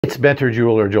It's Mentor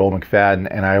Jeweler Joel McFadden,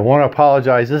 and I want to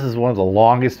apologize. This is one of the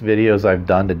longest videos I've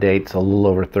done to date. It's a little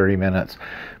over 30 minutes,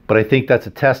 but I think that's a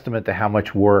testament to how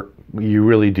much work you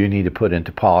really do need to put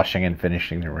into polishing and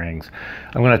finishing the rings.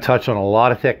 I'm going to touch on a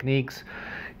lot of techniques.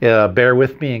 Bear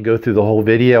with me and go through the whole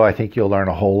video. I think you'll learn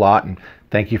a whole lot, and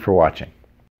thank you for watching.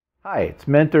 Hi, it's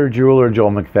Mentor Jeweler Joel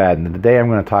McFadden, and today I'm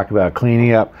going to talk about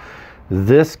cleaning up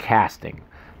this casting.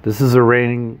 This is a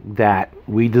ring that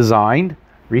we designed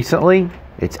recently.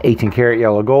 It's 18 karat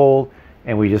yellow gold,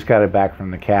 and we just got it back from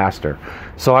the caster.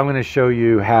 So I'm going to show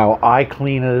you how I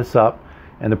clean this up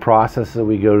and the process that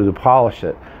we go to polish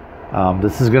it.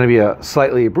 This is going to be a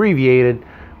slightly abbreviated,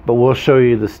 but we'll show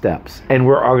you the steps. And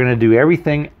we're going to do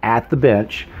everything at the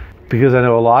bench, because I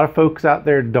know a lot of folks out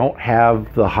there don't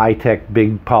have the high-tech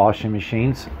big polishing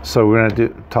machines. So we're going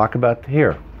to talk about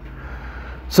here.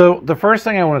 So the first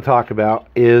thing I want to talk about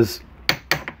is,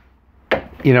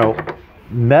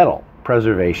 metal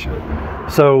preservation.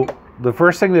 So the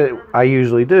first thing that I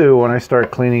usually do when I start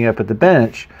cleaning up at the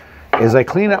bench is I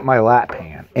clean up my lap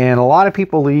pan. And a lot of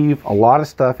people leave a lot of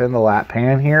stuff in the lap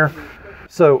pan here.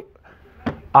 So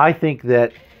I think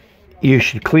that you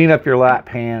should clean up your lap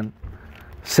pan,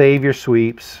 save your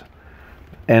sweeps,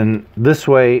 and this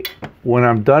way when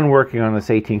I'm done working on this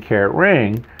 18 karat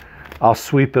ring, I'll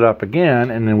sweep it up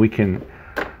again, and then we can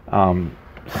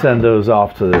send those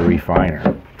off to the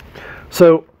refiner.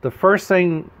 So the first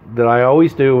thing that I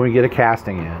always do when we get a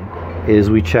casting in is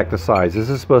we check the size. This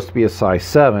is supposed to be a size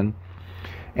 7,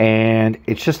 and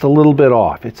it's just a little bit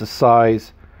off. It's a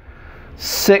size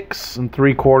 6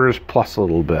 3/4 plus a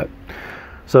little bit.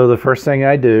 So the first thing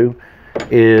I do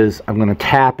is I'm going to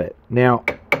tap it. Now,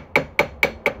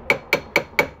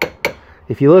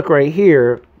 if you look right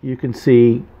here, you can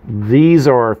see these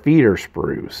are our feeder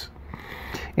screws.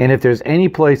 And if there's any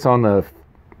place on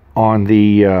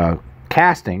the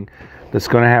casting that's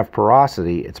going to have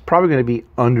porosity, it's probably going to be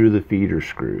under the feeder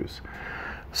screws.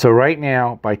 So right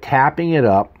now, by tapping it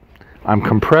up, I'm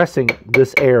compressing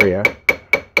this area,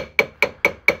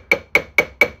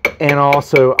 and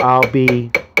also I'll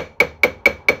be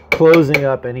closing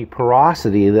up any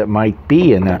porosity that might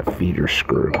be in that feeder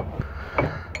screw.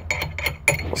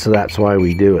 So that's why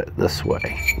we do it this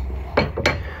way.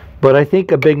 But I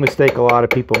think a big mistake a lot of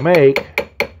people make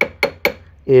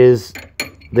is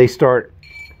they start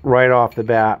right off the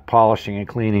bat polishing and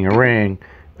cleaning a ring,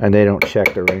 and they don't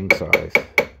check the ring size.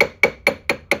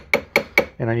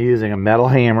 And I'm using a metal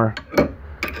hammer.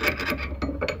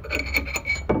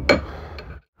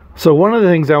 So one of the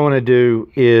things I want to do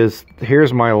is,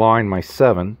 here's my line, my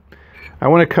 7. I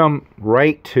want to come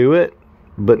right to it,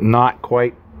 but not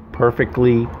quite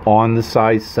perfectly on the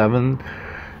size 7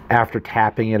 after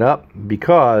tapping it up,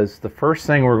 because the first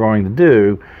thing we're going to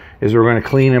do is we're going to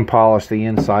clean and polish the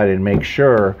inside and make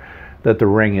sure that the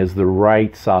ring is the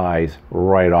right size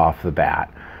right off the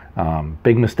bat.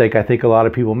 Big mistake I think a lot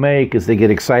of people make is they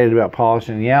get excited about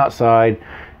polishing the outside,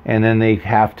 and then they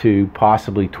have to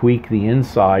possibly tweak the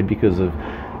inside because of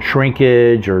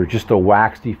shrinkage or just a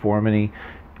wax deformity,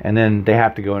 and then they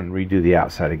have to go and redo the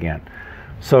outside again.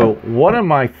 So one of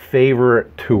my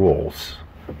favorite tools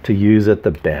to use at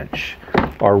the bench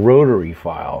are rotary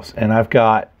files, and I've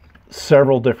got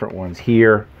several different ones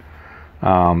here.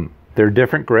 They're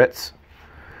different grits,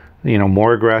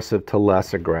 more aggressive to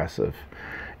less aggressive.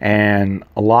 And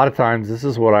a lot of times this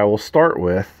is what I will start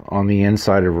with on the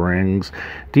inside of rings.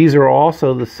 These are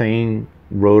also the same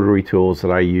rotary tools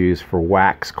that I use for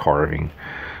wax carving.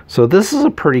 So this is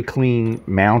a pretty clean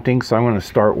mounting, so I'm going to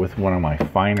start with one of my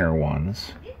finer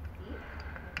ones.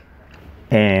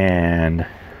 And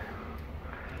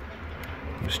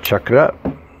just chuck it up.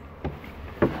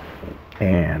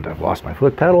 And I've lost my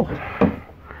foot pedal.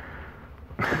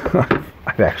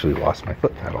 I've actually lost my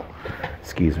foot pedal.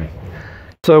 Excuse me.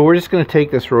 So we're just going to take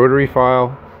this rotary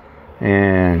file,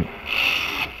 and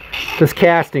this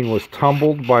casting was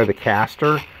tumbled by the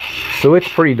caster, so it's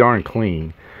pretty darn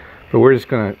clean. But we're just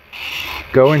going to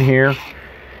go in here,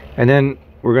 and then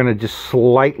we're going to just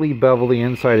slightly bevel the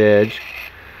inside edge,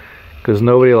 because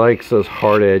nobody likes those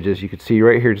hard edges. You can see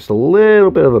right here just a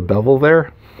little bit of a bevel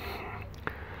there.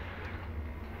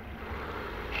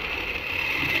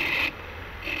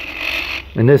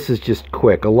 And this is just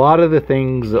quick. A lot of the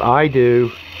things that I do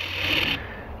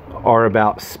are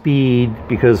about speed,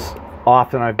 because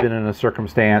often I've been in a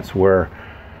circumstance where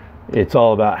it's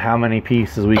all about how many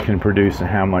pieces we can produce and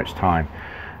how much time.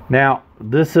 Now,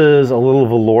 this is a little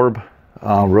velour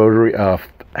rotary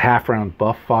half round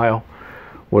buff file.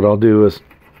 What I'll do is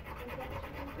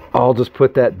I'll just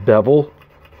put that bevel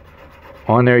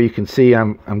on there. You can see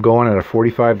I'm going at a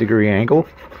 45-degree angle,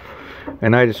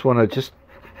 and I just want to just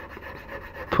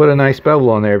put a nice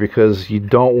bevel on there because you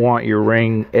don't want your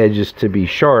ring edges to be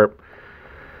sharp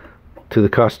to the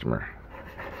customer.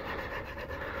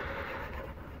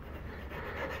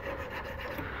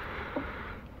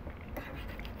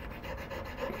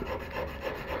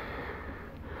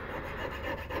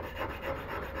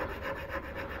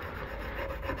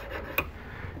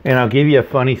 And I'll give you a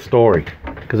funny story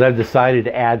because I've decided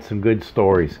to add some good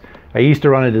stories. I used to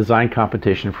run a design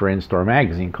competition for In-Store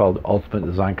magazine called Ultimate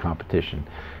Design Competition.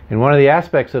 And one of the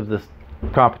aspects of this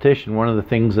competition, one of the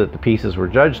things that the pieces were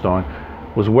judged on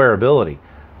was wearability.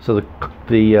 So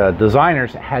the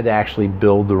designers had to actually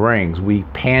build the rings. We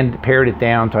pared it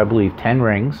down to, I believe, 10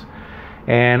 rings.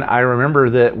 And I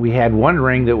remember that we had one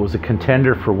ring that was a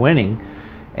contender for winning,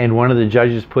 and one of the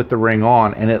judges put the ring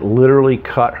on and it literally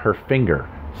cut her finger.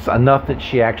 Enough that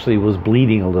she actually was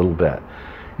bleeding a little bit,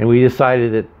 and we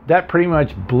decided that pretty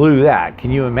much blew that. Can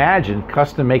you imagine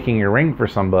custom making a ring for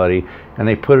somebody and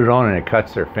they put it on and it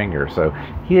cuts their finger? So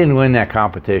he didn't win that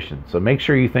competition. So make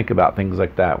sure you think about things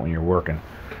like that when you're working.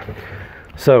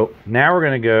 So now we're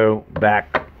going to go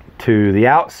back to the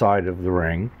outside of the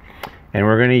ring, and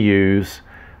we're going to use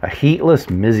a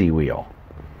heatless Mizzy wheel.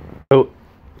 So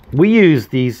I use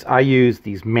these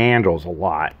mandrels a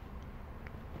lot.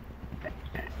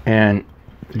 And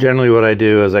generally what I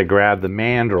do is I grab the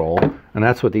mandrel, and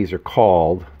that's what these are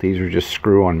called. These are just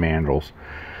screw-on mandrels.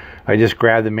 I just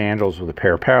grab the mandrels with a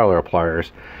pair of parallel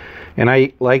pliers, and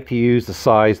I like to use the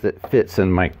size that fits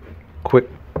in my quick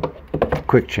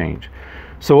change.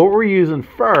 So what we're using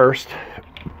first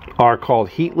are called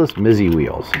heatless Mizzy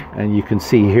wheels, and you can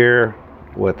see here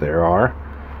what they are.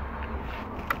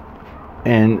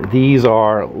 And these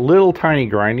are little tiny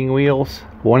grinding wheels,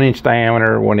 1 inch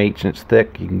diameter, 1/8 inch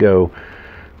thick. You can go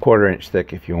 1/4 inch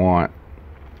thick if you want.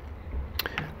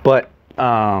 But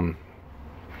I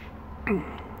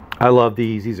love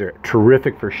these. These are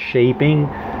terrific for shaping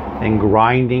and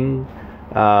grinding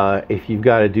if you've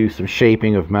got to do some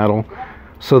shaping of metal.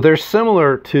 So they're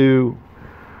similar to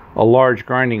a large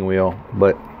grinding wheel,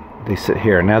 but they sit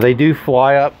here. Now they do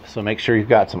fly up, so make sure you've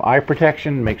got some eye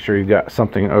protection. Make sure you've got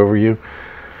something over you.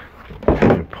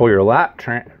 And pull your lap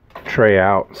tray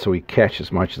out so we catch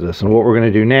as much of this. And what we're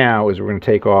going to do now is we're going to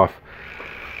take off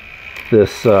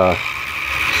this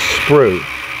sprue.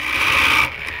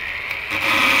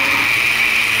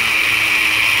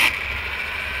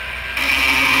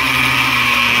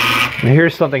 And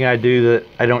here's something I do that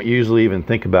I don't usually even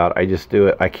think about. I just do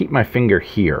it. I keep my finger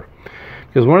here.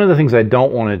 Because one of the things I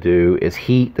don't want to do is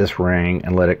heat this ring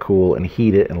and let it cool, and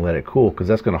heat it and let it cool, because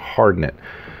that's going to harden it.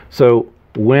 So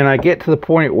when I get to the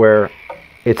point where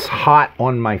it's hot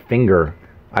on my finger,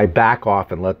 I back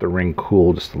off and let the ring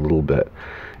cool just a little bit.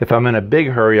 If I'm in a big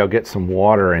hurry, I'll get some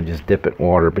water and just dip it in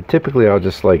water. But typically I'll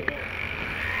just go,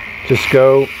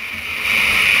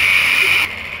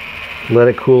 let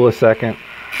it cool a second.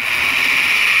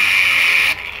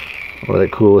 Let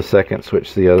it cool a second,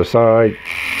 switch to the other side.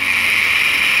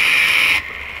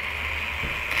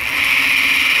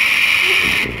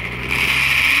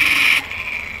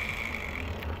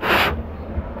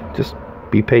 Just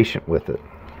be patient with it.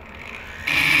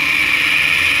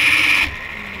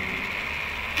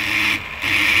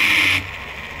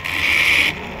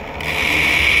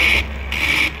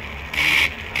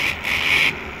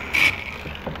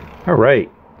 All right,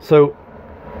 so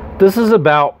this is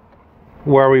about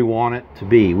where we want it to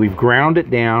be. We've ground it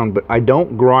down, but I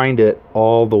don't grind it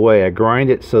all the way. I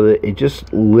grind it so that it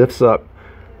just lifts up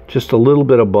just a little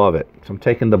bit above it. So I'm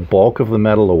taking the bulk of the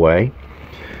metal away.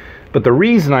 But the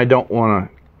reason I don't want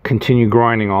to continue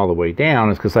grinding all the way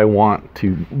down is because I want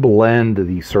to blend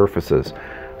these surfaces.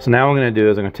 So now what I'm going to do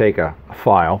is I'm going to take a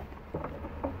file,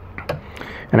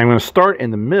 and I'm going to start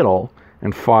in the middle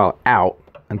and file out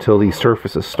until these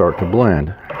surfaces start to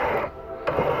blend.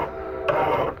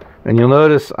 And you'll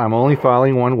notice I'm only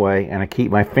filing one way, and I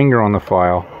keep my finger on the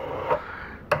file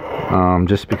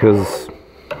just because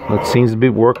it seems to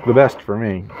work the best for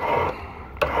me.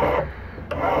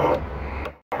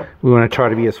 We want to try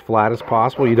to be as flat as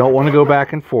possible. You don't want to go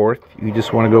back and forth. You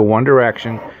just want to go one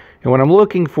direction. And what I'm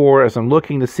looking for is I'm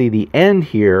looking to see the end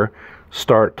here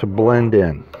start to blend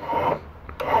in.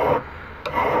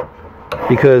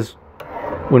 Because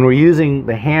when we're using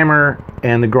the hammer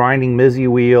and the grinding Mizzy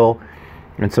wheel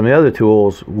and some of the other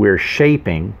tools, we're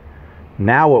shaping.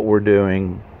 Now what we're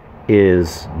doing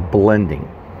is blending.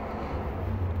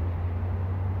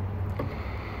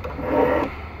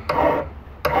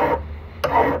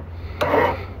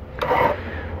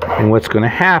 And what's going to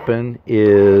happen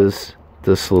is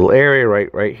this little area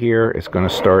right here is going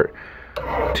to start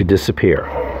to disappear.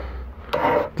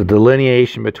 The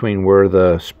delineation between where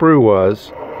the sprue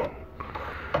was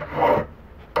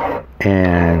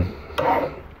and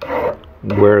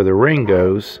where the ring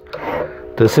goes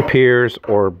disappears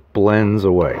or blends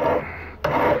away.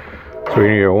 So we're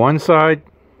going to go one side,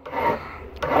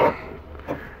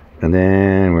 and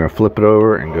then we're going to flip it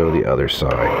over and go the other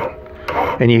side.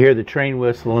 And you hear the train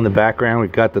whistle in the background.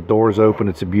 We've got the doors open.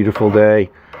 It's a beautiful day,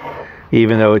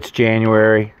 even though it's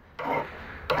January,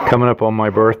 coming up on my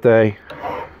birthday.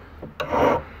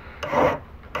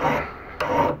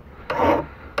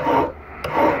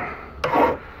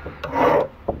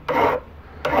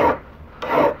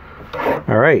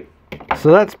 All right,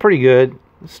 so that's pretty good.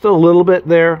 Still a little bit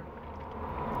there.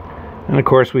 And of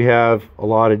course we have a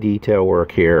lot of detail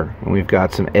work here, and we've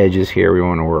got some edges here we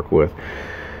want to work with.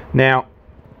 Now,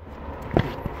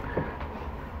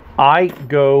 I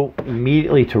go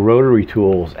immediately to rotary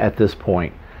tools at this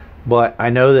point, but I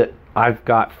know that I've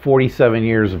got 47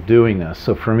 years of doing this,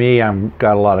 so for me, I've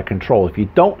got a lot of control. If you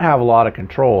don't have a lot of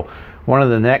control, one of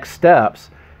the next steps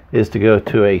is to go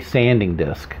to a sanding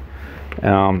disc.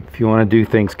 If you want to do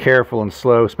things careful and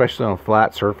slow, especially on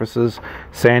flat surfaces,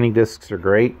 sanding discs are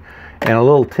great. And a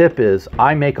little tip is,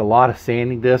 I make a lot of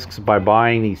sanding discs by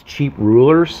buying these cheap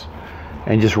rulers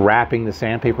and just wrapping the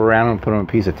sandpaper around them and putting a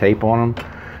piece of tape on them.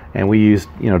 And we use,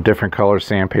 different color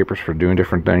sandpapers for doing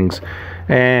different things.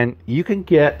 And you can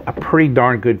get a pretty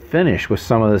darn good finish with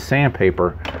some of the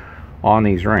sandpaper on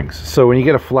these rings. So when you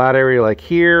get a flat area like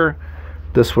here,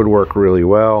 this would work really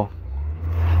well.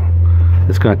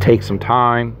 It's going to take some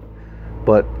time,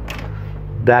 but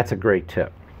that's a great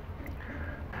tip.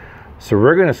 So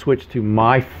we're going to switch to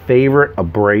my favorite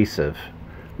abrasive,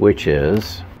 which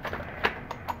is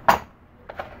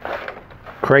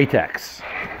Kratex.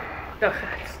 Ugh,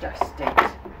 that stuff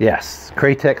stinks. Yes,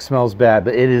 Kratex smells bad,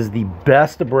 but it is the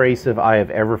best abrasive I have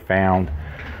ever found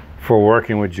for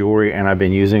working with jewelry, and I've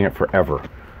been using it forever.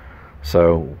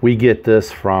 So we get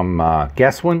this from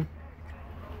Guesswin.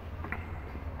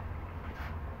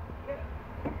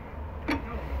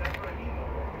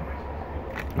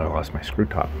 I lost my screw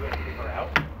top.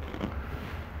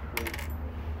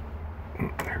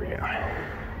 There we go.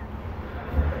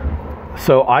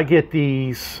 So I get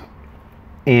these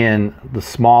in the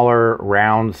smaller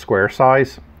round square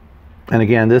size, and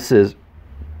again, this is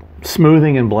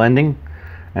smoothing and blending,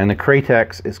 and the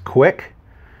Kratex is quick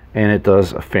and it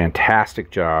does a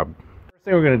fantastic job. First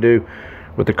thing we're going to do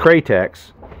with the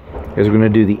Kratex is we're going to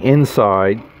do the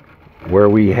inside where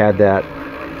we had that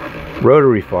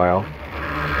rotary file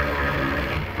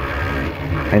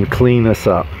and clean this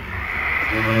up.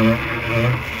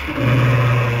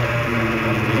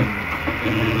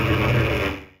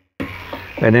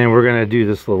 And then we're going to do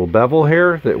this little bevel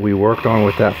here that we worked on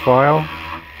with that file.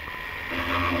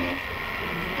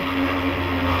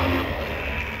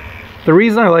 The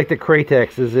reason I like the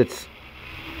Kratex is it's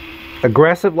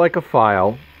aggressive like a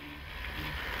file,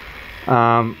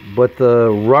 but the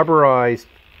rubberized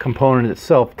component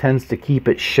itself tends to keep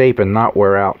its shape and not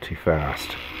wear out too fast.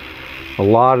 A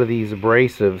lot of these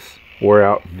abrasives wear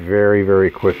out very,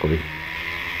 very quickly.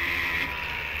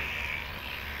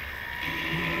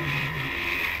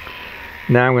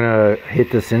 Now I'm going to hit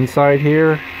this inside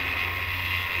here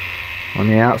on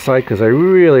the outside, because I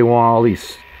really want all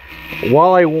these,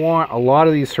 while I want a lot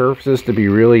of these surfaces to be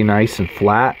really nice and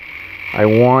flat, I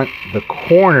want the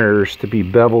corners to be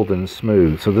beveled and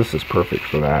smooth. So this is perfect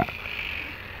for that.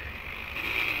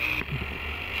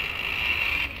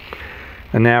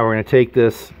 And now we're going to take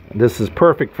this. This is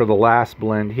perfect for the last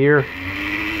blend here.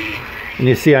 And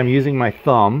you see I'm using my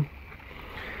thumb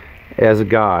as a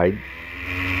guide.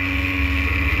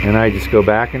 And I just go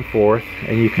back and forth.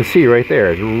 And you can see right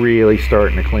there, it's really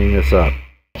starting to clean this up.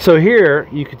 So here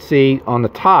you can see on the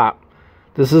top,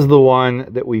 this is the one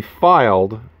that we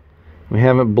filed. We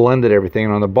haven't blended everything.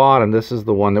 And on the bottom, this is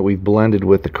the one that we've blended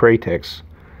with the Kratex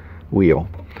wheel.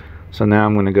 So now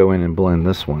I'm going to go in and blend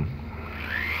this one.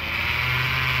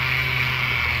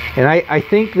 And I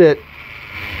think that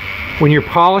when you're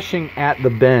polishing at the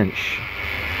bench,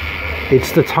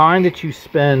 it's the time that you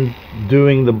spend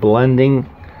doing the blending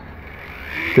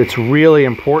that's really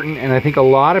important. And I think a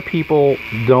lot of people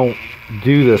don't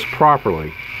do this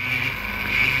properly.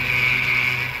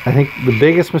 I think the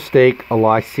biggest mistake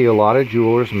I see a lot of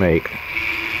jewelers make,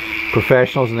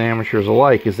 professionals and amateurs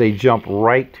alike, is they jump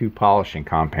right to polishing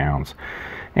compounds.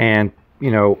 And you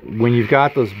know, when you've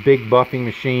got those big buffing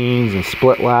machines and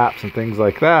split laps and things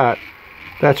like that,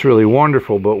 that's really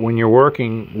wonderful. But when you're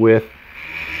working with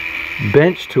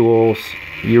bench tools,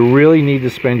 you really need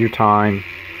to spend your time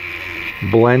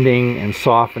blending and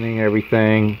softening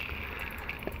everything,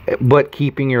 but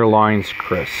keeping your lines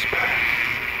crisp.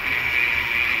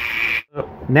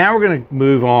 Now we're going to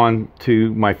move on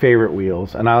to my favorite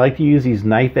wheels, and I like to use these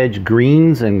knife edge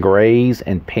greens and grays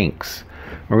and pinks.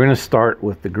 We're going to start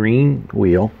with the green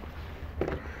wheel,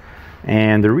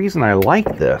 and the reason I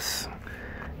like this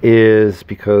is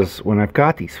because when I've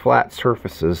got these flat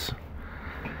surfaces,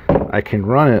 I can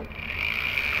run it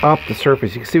up the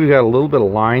surface. You can see we got a little bit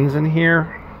of lines in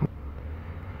here.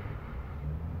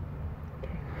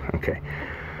 Okay,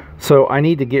 so I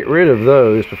need to get rid of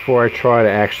those before I try to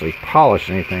actually polish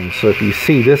anything. So if you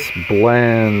see, this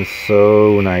blends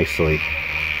so nicely.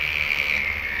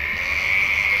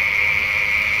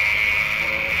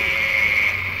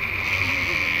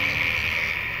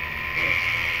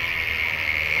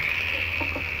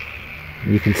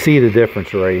 You can see the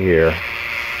difference right here.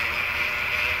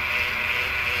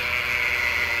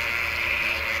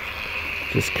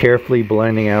 Just carefully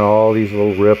blending out all these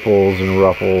little ripples and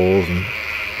ruffles and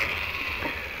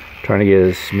trying to get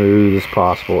as smooth as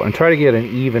possible and try to get an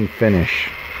even finish.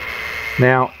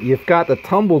 Now, you've got the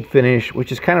tumbled finish,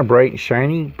 which is kind of bright and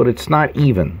shiny, but it's not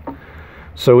even.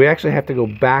 So we actually have to go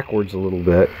backwards a little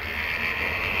bit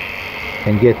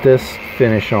and get this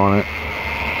finish on it.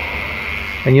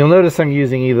 And you'll notice I'm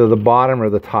using either the bottom or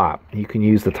the top. You can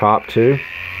use the top too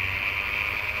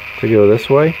to go this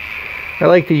way. I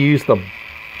like to use the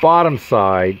bottom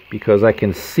side because I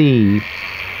can see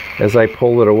as I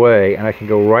pull it away, and I can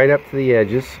go right up to the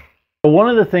edges. One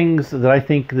of the things that I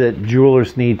think that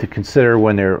jewelers need to consider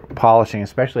when they're polishing,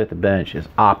 especially at the bench, is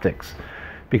optics.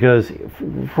 Because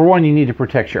for one, you need to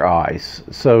protect your eyes.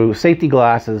 So safety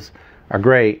glasses are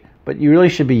great, but you really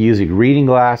should be using reading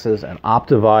glasses, an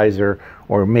optivisor,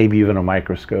 or maybe even a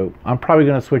microscope. I'm probably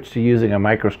going to switch to using a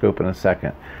microscope in a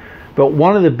second. But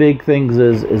one of the big things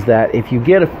is that if you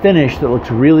get a finish that looks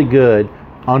really good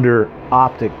under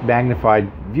optic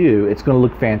magnified view, it's going to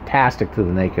look fantastic to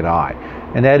the naked eye.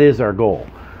 And that is our goal.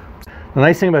 The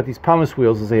nice thing about these pumice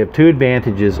wheels is they have two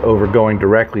advantages over going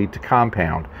directly to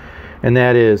compound. And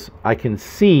that is, I can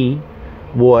see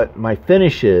what my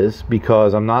finish is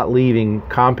because I'm not leaving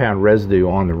compound residue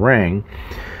on the ring.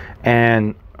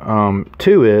 And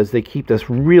two is, they keep this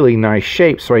really nice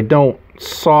shape so I don't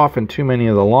soften too many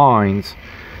of the lines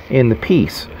in the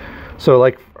piece. So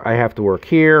like I have to work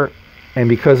here, and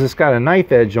because it's got a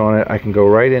knife edge on it, I can go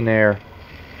right in there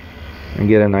and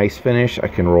get a nice finish. I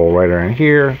can roll right around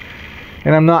here,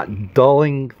 and I'm not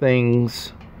dulling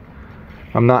things.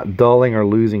 I'm not dulling or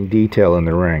losing detail in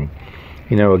the ring.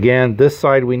 You know, again, this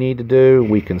side we need to do,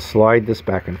 we can slide this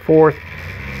back and forth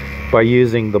by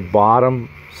using the bottom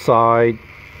side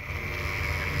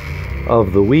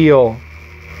of the wheel.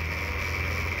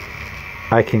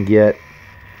 I can get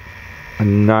a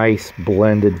nice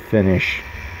blended finish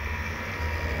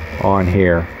on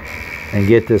here and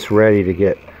get this ready to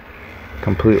get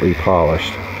completely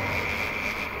polished.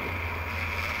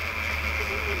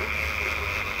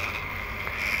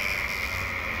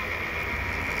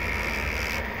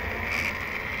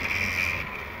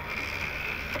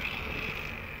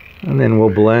 And then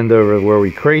we'll blend over where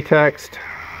we cratexed.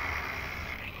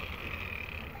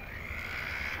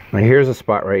 Now here's a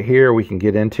spot right here we can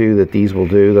get into that these will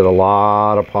do that a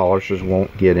lot of polishers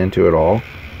won't get into at all.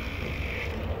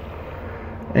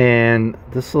 And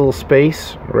this little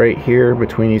space right here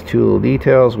between these two little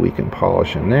details, we can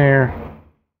polish in there.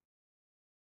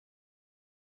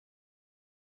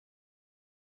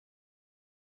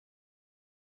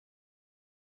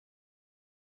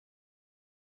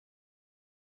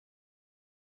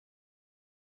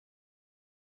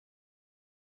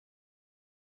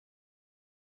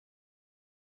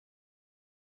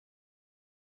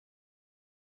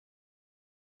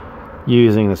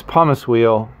 Using this pumice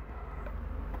wheel,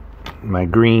 my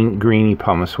greeny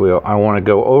pumice wheel, I want to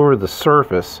go over the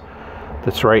surface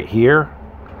that's right here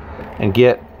and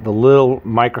get the little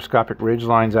microscopic ridge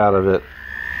lines out of it,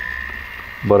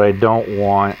 but I don't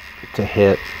want to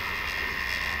hit.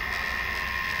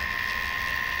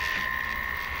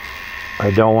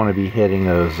 I don't want to be hitting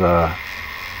those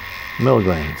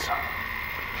milligrains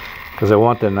because I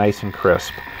want them nice and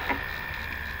crisp.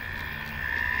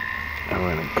 I'm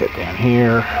going to cut down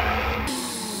here.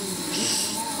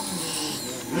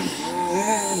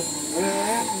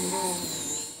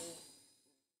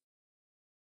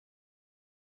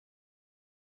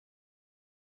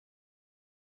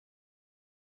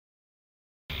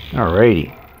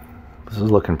 Alrighty, this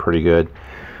is looking pretty good.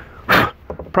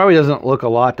 Probably doesn't look a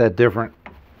lot that different,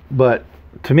 but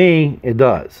to me it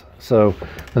does. So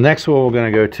the next one we're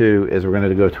going to go to is we're going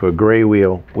to go to a gray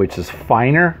wheel, which is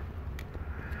finer.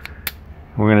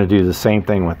 We're going to do the same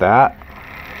thing with that,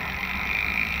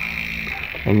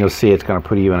 and you'll see it's going to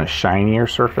put even a shinier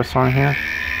surface on here.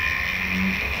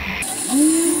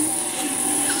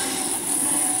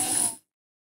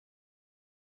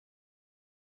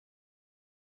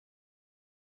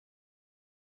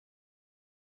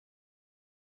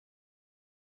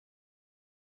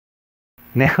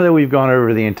 now that we've gone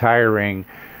over the entire ring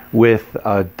with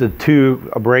the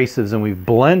 2 abrasives and we've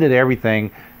blended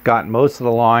everything, got most of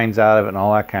the lines out of it and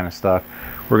all that kind of stuff,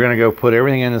 we're going to go put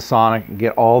everything in the Sonic and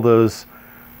get all those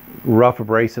rough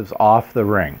abrasives off the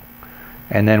ring.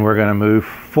 And then we're going to move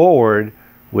forward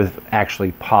with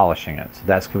actually polishing it. So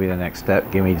that's going to be the next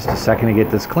step. Give me just a second to get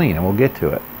this clean and we'll get to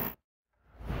it.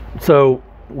 So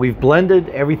we've blended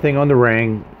everything on the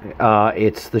ring.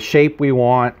 It's the shape we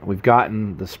want. We've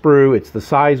gotten the sprue. It's the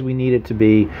size we need it to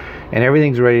be. And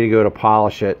everything's ready to go to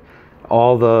polish it.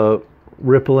 All the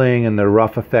rippling and the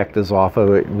rough effect is off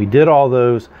of it. We did all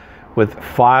those with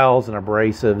files and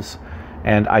abrasives.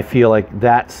 And I feel like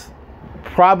that's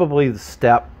probably the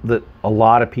step that a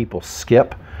lot of people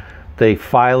skip. They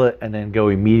file it and then go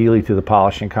immediately to the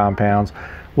polishing compounds.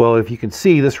 Well, if you can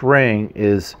see, this ring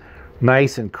is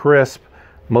nice and crisp.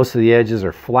 Most of the edges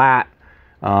are flat,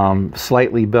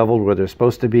 slightly beveled where they're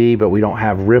supposed to be, but we don't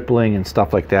have rippling and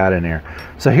stuff like that in there.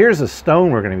 So here's a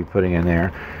stone we're going to be putting in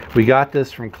there. We got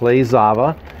this from Clay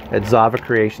Zava at Zava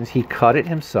Creations. He cut it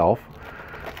himself.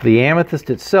 The amethyst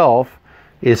itself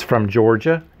is from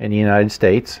Georgia in the United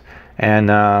States.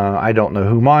 And I don't know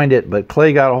who mined it, but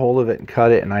Clay got a hold of it and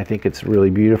cut it, and I think it's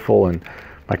really beautiful. And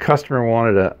my customer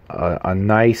wanted a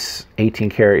nice 18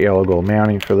 karat yellow gold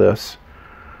mounting for this.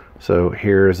 So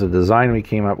here's the design we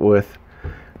came up with.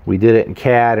 We did it in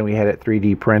CAD and we had it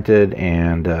 3D printed,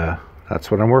 and that's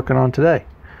what I'm working on today.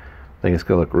 I think it's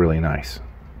going to look really nice.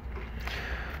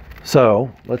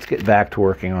 So let's get back to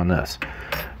working on this.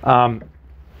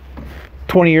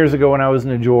 20 years ago when I was in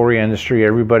the jewelry industry,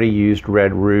 everybody used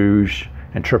Red Rouge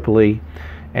and Tripoli,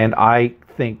 and I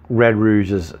think Red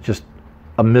Rouge is just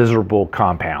a miserable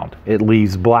compound. It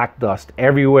leaves black dust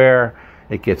everywhere.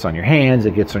 It gets on your hands,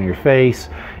 it gets on your face.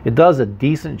 It does a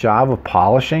decent job of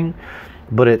polishing,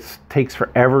 but it takes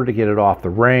forever to get it off the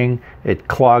ring. It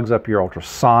clogs up your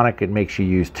ultrasonic. It makes you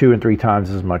use 2 and 3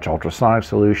 times as much ultrasonic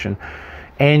solution,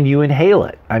 and you inhale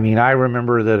it. I mean, I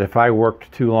remember that if I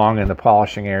worked too long in the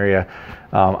polishing area,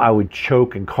 I would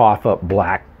choke and cough up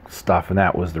black stuff, and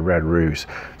that was the Red Rouge.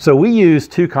 So we use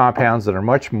 2 compounds that are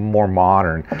much more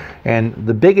modern, and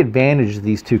the big advantage of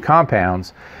these 2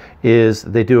 compounds is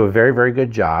they do a very, very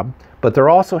good job, but they're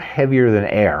also heavier than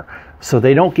air, so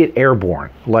they don't get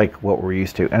airborne like what we're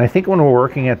used to. And I think when we're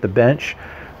working at the bench,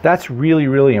 that's really,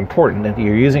 really important, that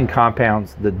you're using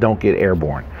compounds that don't get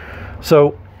airborne.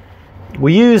 So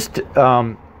we used,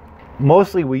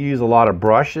 mostly we use a lot of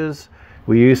brushes.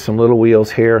 We use some little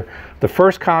wheels here. The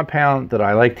first compound that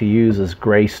I like to use is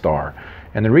Gray Star.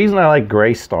 And the reason I like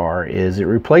Gray Star is it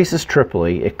replaces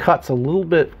Tripoli. It cuts a little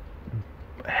bit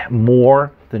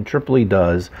more than Tripoli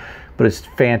does, but it's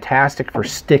fantastic for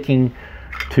sticking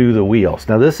to the wheels.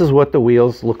 Now this is what the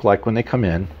wheels look like when they come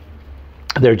in.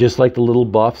 They're just like the little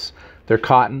buffs. They're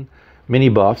cotton mini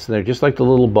buffs. They're just like the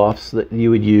little buffs that you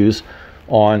would use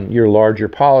on your larger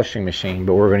polishing machine,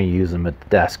 but we're going to use them at the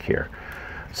desk here.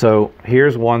 So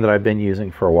here's one that I've been using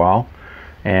for a while.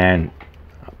 And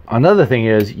another thing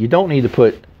is, you don't need to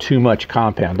put too much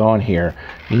compound on here.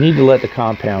 You need to let the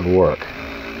compound work.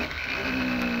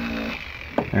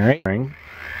 All right.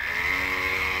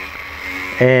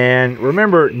 And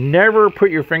remember, never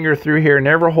put your finger through here.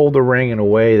 Never hold the ring in a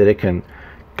way that it can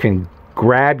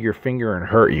grab your finger and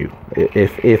hurt you.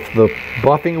 If the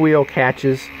buffing wheel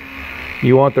catches,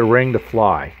 you want the ring to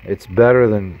fly. It's better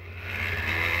than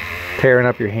tearing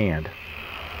up your hand.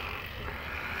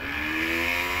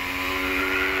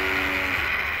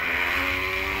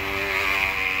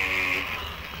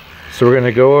 So we're going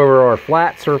to go over our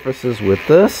flat surfaces with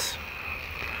this,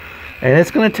 and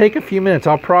it's going to take a few minutes.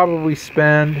 I'll probably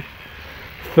spend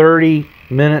 30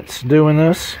 minutes doing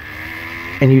this,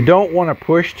 and you don't want to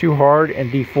push too hard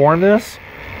and deform this.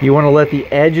 You want to let the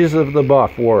edges of the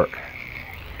buff work.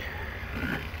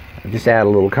 Just add a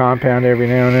little compound every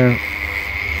now and then.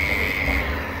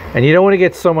 And you don't want to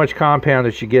get so much compound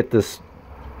that you get this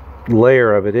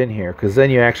layer of it in here, because then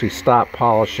you actually stop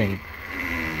polishing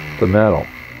the metal.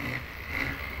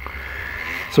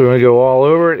 So we're going to go all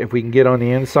over it. If we can get on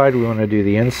the inside, we want to do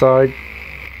the inside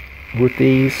with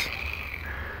these.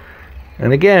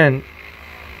 And again,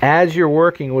 as you're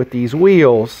working with these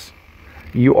wheels,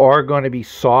 you are going to be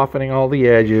softening all the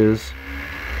edges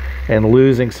and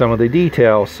losing some of the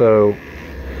detail, so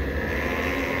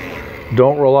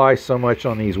don't rely so much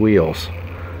on these wheels.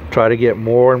 Try to get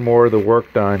more and more of the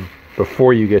work done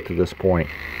before you get to this point.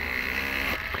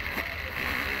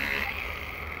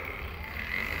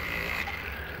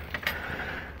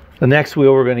 The next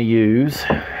wheel we're going to use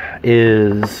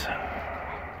is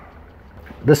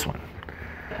this one.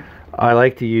 I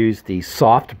like to use the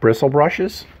soft bristle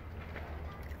brushes.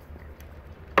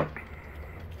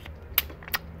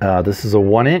 This is a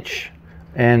 1-inch,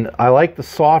 and I like the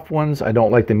soft ones. I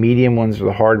don't like the medium ones or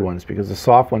the hard ones, because the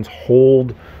soft ones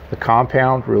hold the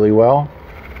compound really well,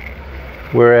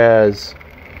 whereas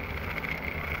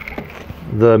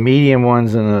the medium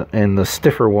ones and the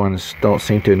stiffer ones don't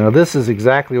seem to. Now this is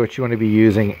exactly what you want to be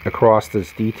using across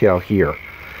this detail here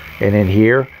and in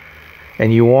here.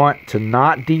 And you want to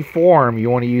not deform. You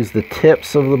want to use the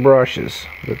tips of the brushes,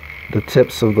 the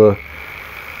tips of the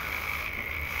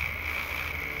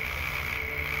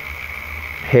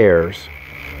hairs,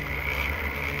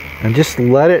 and just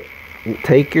let it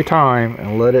take your time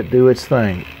and let it do its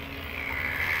thing.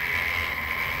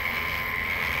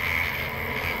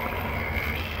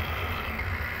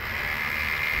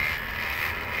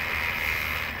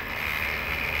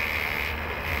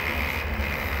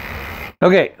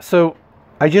 Okay, so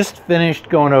I just finished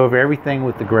going over everything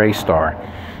with the Gray Star,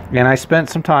 and I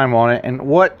spent some time on it. And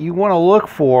what you want to look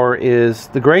for is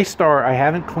the Gray Star. I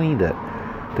haven't cleaned it.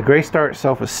 The Gray Star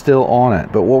itself is still on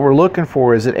it, but what we're looking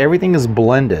for is that everything is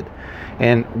blended.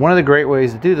 And one of the great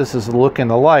ways to do this is to look in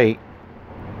the light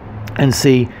and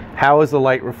see how is the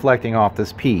light reflecting off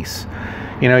this piece.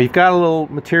 You know, you've got a little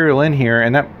material in here,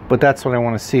 but that's what I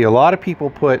want to see. A lot of people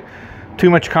put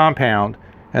too much compound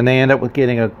and they end up with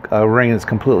getting a ring that's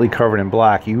completely covered in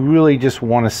black. You really just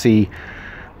want to see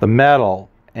the metal,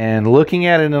 and looking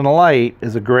at it in the light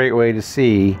is a great way to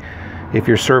see if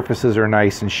your surfaces are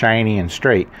nice and shiny and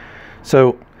straight.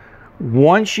 So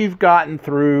once you've gotten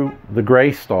through the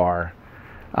Gray Star,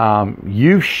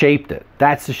 you've shaped it.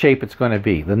 That's the shape it's going to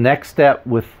be. The next step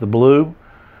with the blue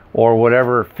or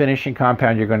whatever finishing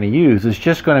compound you're going to use is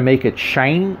just going to make it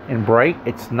shiny and bright.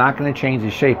 It's not going to change the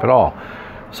shape at all.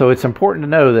 So it's important to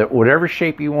know that whatever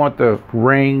shape you want the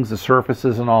rings, the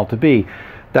surfaces, and all to be,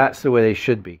 that's the way they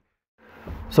should be.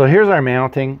 So here's our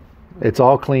mounting. It's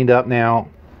all cleaned up now.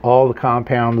 All the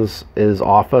compound is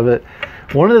off of it.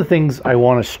 One of the things I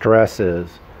want to stress is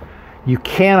you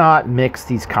cannot mix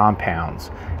these compounds.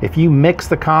 If you mix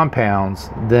the compounds,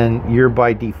 then you're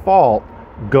by default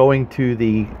going to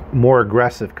the more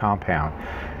aggressive compound.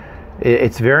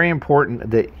 It's very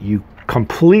important that you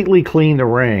completely clean the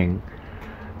ring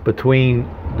between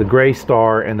the Gray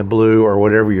Star and the blue or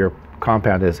whatever your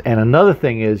compound is. And another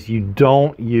thing is you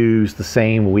don't use the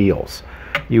same wheels.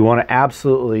 You want to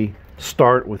absolutely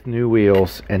start with new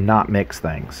wheels and not mix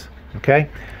things. Okay,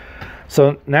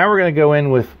 so now we're going to go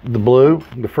in with the blue.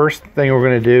 The first thing we're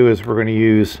going to do is we're going to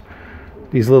use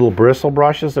these little bristle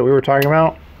brushes that we were talking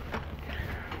about.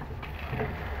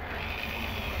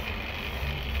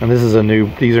 And these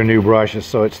are new brushes,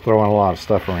 so it's throwing a lot of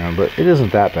stuff around, but it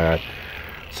isn't that bad.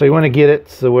 So you want to get it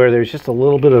to where there's just a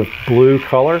little bit of blue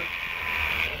color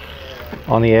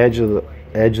on the edge of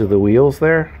the wheels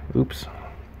there. Oops.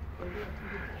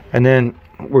 And then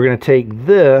we're going to take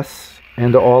this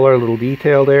into all our little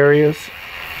detailed areas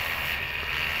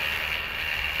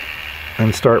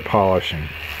and start polishing.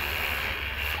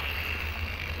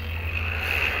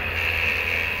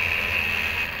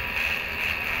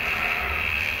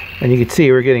 And you can see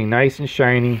we're getting nice and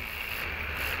shiny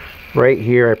right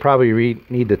here. I probably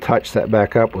need to touch that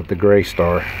back up with the Gray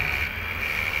Star.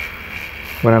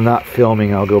 When I'm not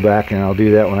filming, I'll go back and I'll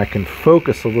do that when I can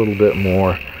focus a little bit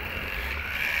more.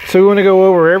 So we want to go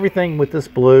over everything with this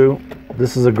blue.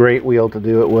 This is a great wheel to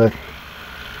do it with.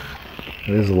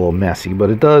 It is a little messy, but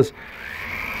it does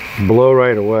blow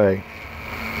right away.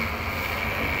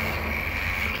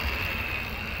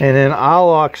 And then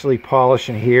I'll actually polish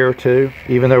in here too.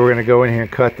 Even though we're going to go in here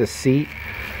and cut the seat,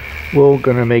 we're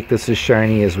going to make this as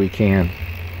shiny as we can.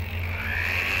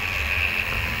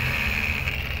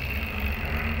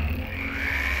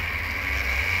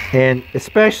 And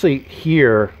especially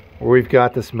here where we've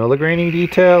got this milligraining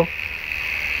detail,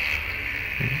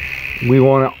 we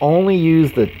want to only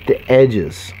use the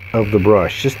edges of the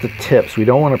brush, just the tips. We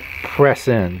don't want to press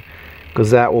in because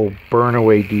that will burn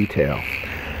away detail.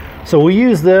 So we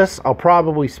use this. I'll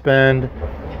probably spend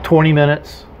 20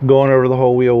 minutes going over the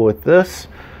whole wheel with this.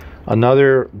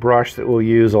 Another brush that we'll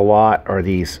use a lot are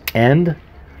these end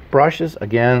brushes.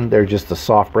 Again, they're just the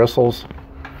soft bristles.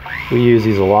 We use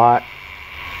these a lot.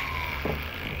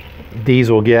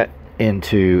 These will get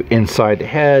into inside the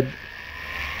head,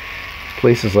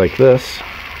 places like this.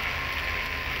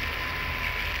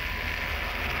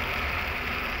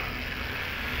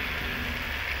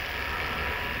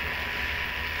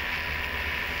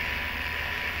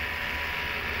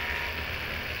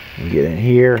 And get in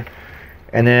here.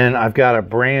 And then I've got a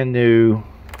brand new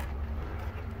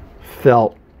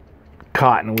felt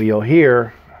cotton wheel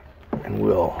here, and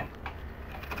we'll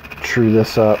true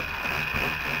this up.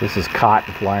 This is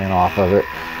cotton flying off of it,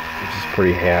 which is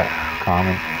pretty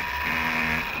common.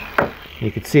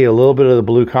 You can see a little bit of the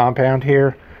blue compound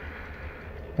here.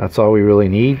 That's all we really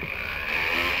need.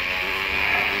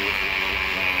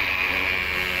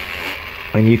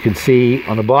 And you can see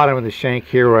on the bottom of the shank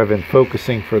here where I've been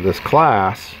focusing for this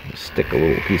class, stick a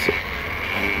little piece of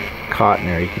cotton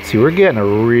there. You can see we're getting a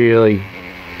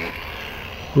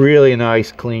really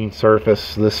nice clean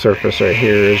surface. This surface right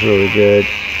here is really good.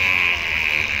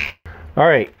 All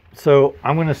right, so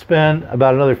I'm going to spend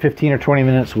about another 15 or 20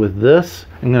 minutes with this.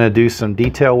 I'm going to do some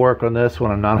detail work on this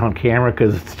when I'm not on camera,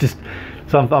 because it's just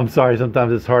I'm sorry,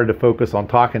 sometimes it's hard to focus on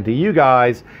talking to you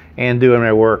guys and doing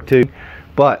my work too.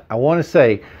 But I want to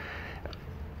say,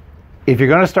 if you're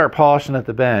going to start polishing at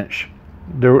the bench,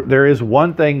 there is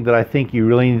one thing that I think you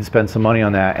really need to spend some money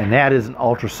on, and that is an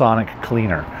ultrasonic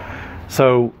cleaner.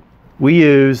 So we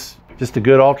use just a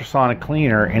good ultrasonic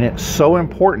cleaner, and it's so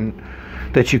important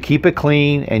that you keep it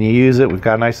clean and you use it. We've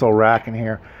got a nice little rack in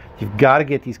here. You've got to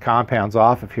get these compounds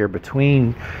off of here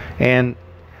between, and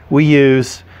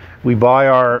we buy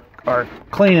our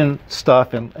cleaning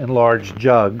stuff in large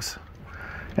jugs,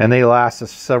 and they last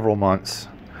us several months.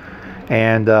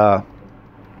 And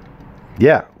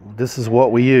yeah, this is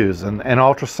what we use. And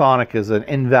ultrasonic is an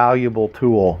invaluable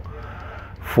tool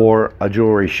for a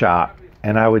jewelry shop.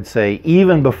 And I would say,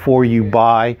 even before you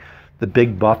buy the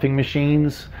big buffing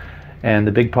machines and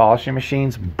the big polishing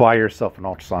machines, buy yourself an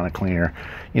ultrasonic cleaner.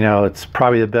 You know, it's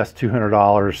probably the best $200,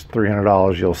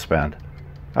 $300 you'll spend.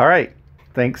 All right,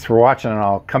 thanks for watching, and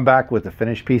I'll come back with the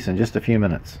finished piece in just a few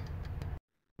minutes.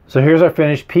 So here's our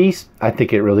finished piece. I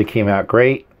think it really came out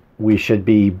great. We should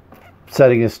be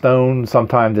setting in stone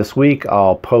sometime this week.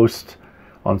 I'll post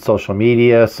on social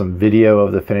media some video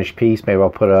of the finished piece. Maybe I'll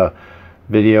put a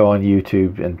video on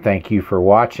YouTube, and thank you for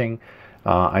watching.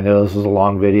 I know this was a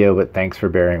long video, but thanks for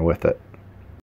bearing with it.